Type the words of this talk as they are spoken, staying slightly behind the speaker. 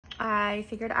I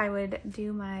figured I would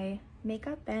do my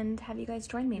makeup and have you guys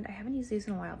join me. I haven't used these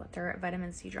in a while, but they're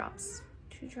vitamin C drops.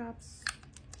 2 drops.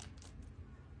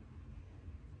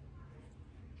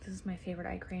 This is my favorite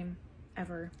eye cream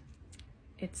ever.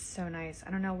 It's so nice. I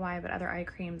don't know why, but other eye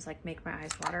creams like make my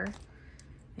eyes water.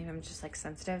 Maybe I'm just like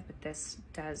sensitive, but this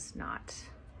does not.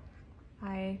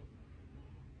 I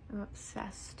am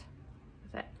obsessed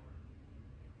with it.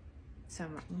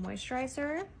 Some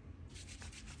moisturizer.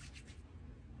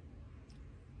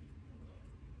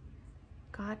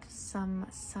 Got some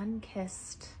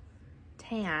sun-kissed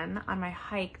tan on my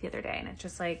hike the other day, and it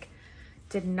just like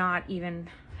did not even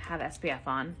have SPF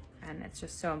on. And it's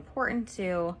just so important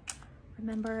to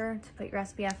remember to put your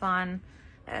SPF on.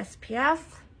 SPF.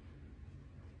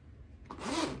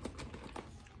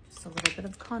 Just a little bit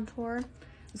of contour.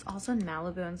 It's also in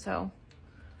Malibu, and so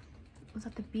I was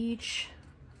at the beach.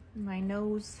 My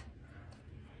nose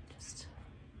just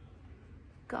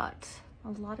got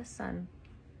a lot of sun.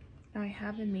 Now I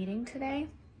have a meeting today,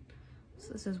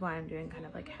 so this is why I'm doing kind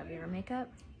of like heavier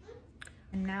makeup.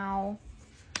 And now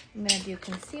I'm gonna do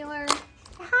concealer.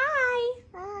 Hi!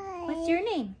 Hi. What's your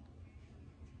name?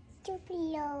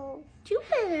 Jupiter.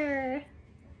 Jupiter.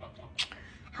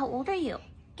 How old are you?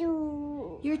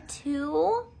 2. You're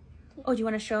 2? Oh, do you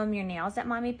want to show them your nails that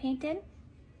mommy painted?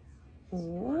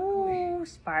 Ooh,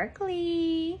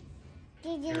 sparkly.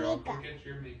 Did you Here, I'll make go up? get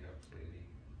your makeup, sweetie.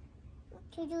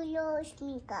 Did you lose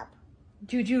makeup?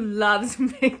 Juju loves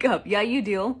makeup. Yeah, you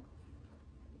do.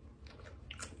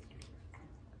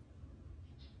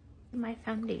 My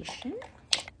foundation.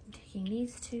 I'm taking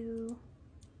these two.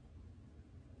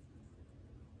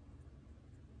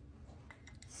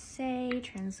 Say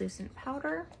translucent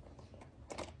powder.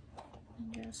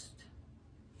 And just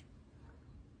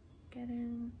get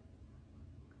in.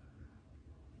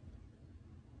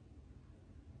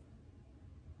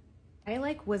 I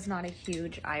like was not a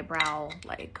huge eyebrow,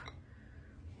 like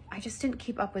I just didn't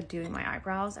keep up with doing my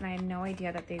eyebrows, and I had no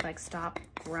idea that they like stop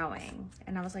growing.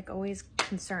 And I was like always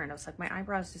concerned. I was like, my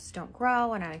eyebrows just don't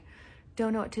grow and I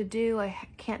don't know what to do. I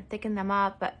can't thicken them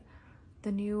up. But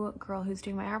the new girl who's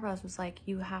doing my eyebrows was like,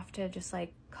 you have to just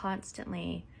like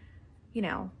constantly, you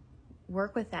know,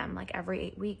 work with them. Like every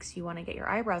 8 weeks you want to get your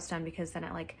eyebrows done, because then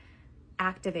it like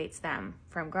activates them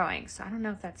from growing. So I don't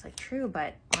know if that's like true,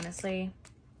 but honestly,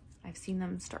 I've seen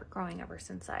them start growing ever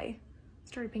since I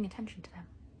started paying attention to them.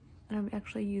 And I'm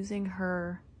actually using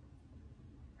her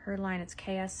line. It's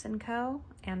KS & Co.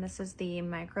 And this is the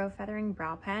micro feathering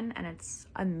brow pen, and it's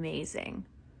amazing.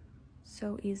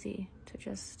 So easy to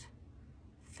just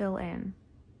fill in.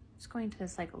 Just going to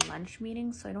this like lunch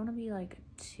meeting, so I don't want to be like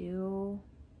too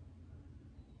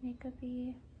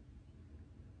makeup-y.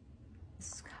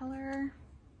 This color,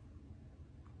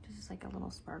 just like a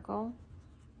little sparkle.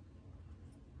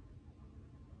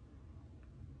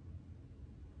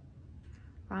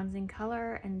 Bronzing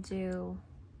color and do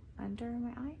under my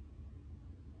eye.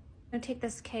 I'm gonna take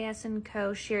this KS &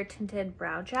 Co. Sheer Tinted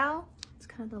Brow Gel. It's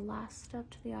kind of the last step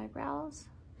to the eyebrows.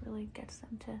 Really gets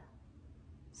them to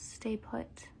stay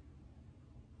put.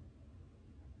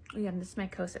 Oh yeah, and this is my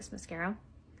Kosas mascara.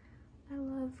 I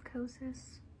love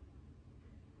Kosas.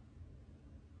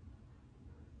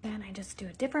 Then I just do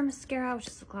a different mascara, which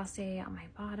is a Glossier on my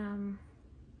bottom.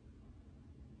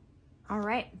 All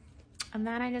right, and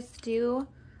then I just do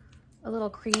a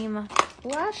little cream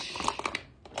blush,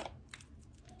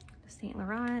 Saint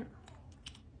Laurent.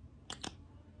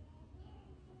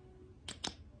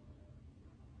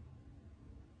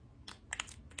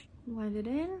 Blend it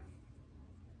in.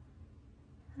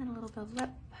 And a little bit of lip,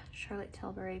 Charlotte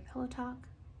Tilbury Pillow Talk.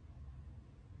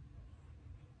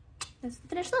 This is the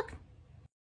finished look.